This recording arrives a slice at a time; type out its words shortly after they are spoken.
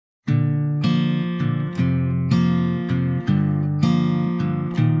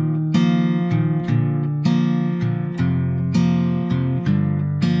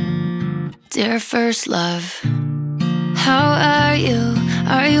Dear first love, how are you?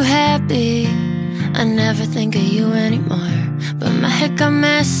 Are you happy? I never think of you anymore, but my head got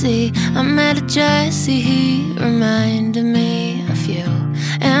messy. I met a Jesse, he reminded me of you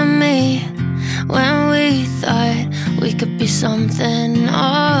and me when we thought we could be something.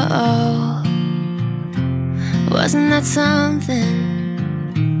 Oh, wasn't that something?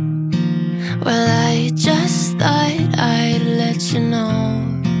 Well, I just thought I'd let you know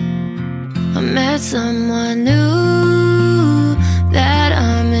I met someone new that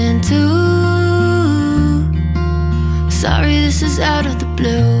I'm into. Sorry, this is out of the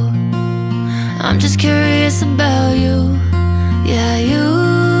blue. I'm just curious about you. Yeah,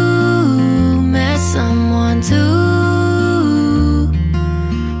 you met someone too.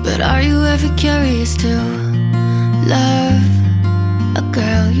 But are you ever curious to love a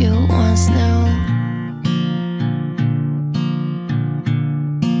girl you once knew?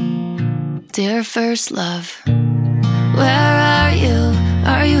 Dear first love, where are you?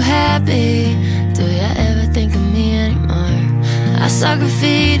 Are you happy? Do you ever think of me anymore? I saw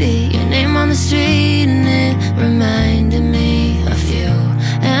graffiti, your name on the street, and it reminded me of you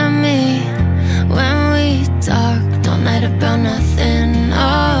and me when we talked all night about nothing.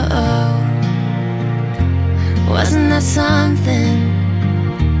 Oh, wasn't that something?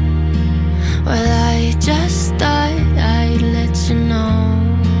 Well, I just thought I'd let you know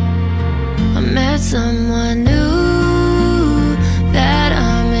I met someone new that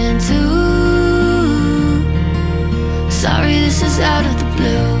I'm into. Sorry, this is out of the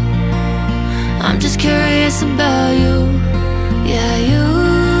blue. I'm just curious about you. Yeah, you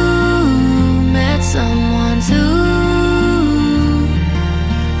met someone too.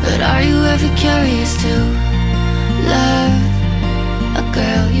 But are you ever curious to love a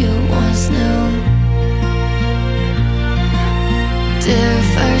girl you once knew? Dear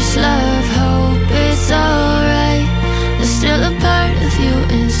first love, hope it's alright. There's still a part of you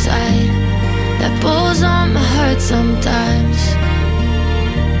inside that pulls on my heart sometimes.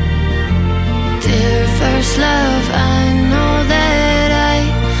 Dear first love, I know that I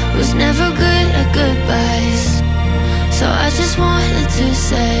was never good at goodbyes, so I just wanted to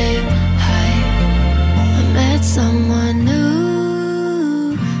say hi. I met someone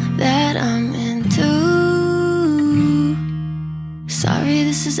new that I'm into. Sorry,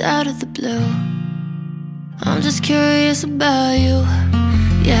 this is out of the blue. I'm just curious about you.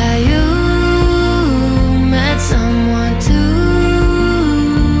 Yeah, you met someone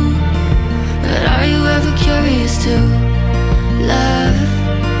too. But are you ever curious to love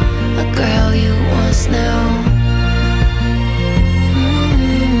a girl you once knew?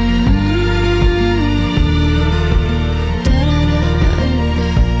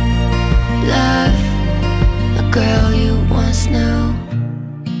 Love a girl you once knew.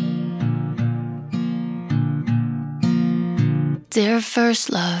 Dear first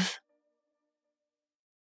love.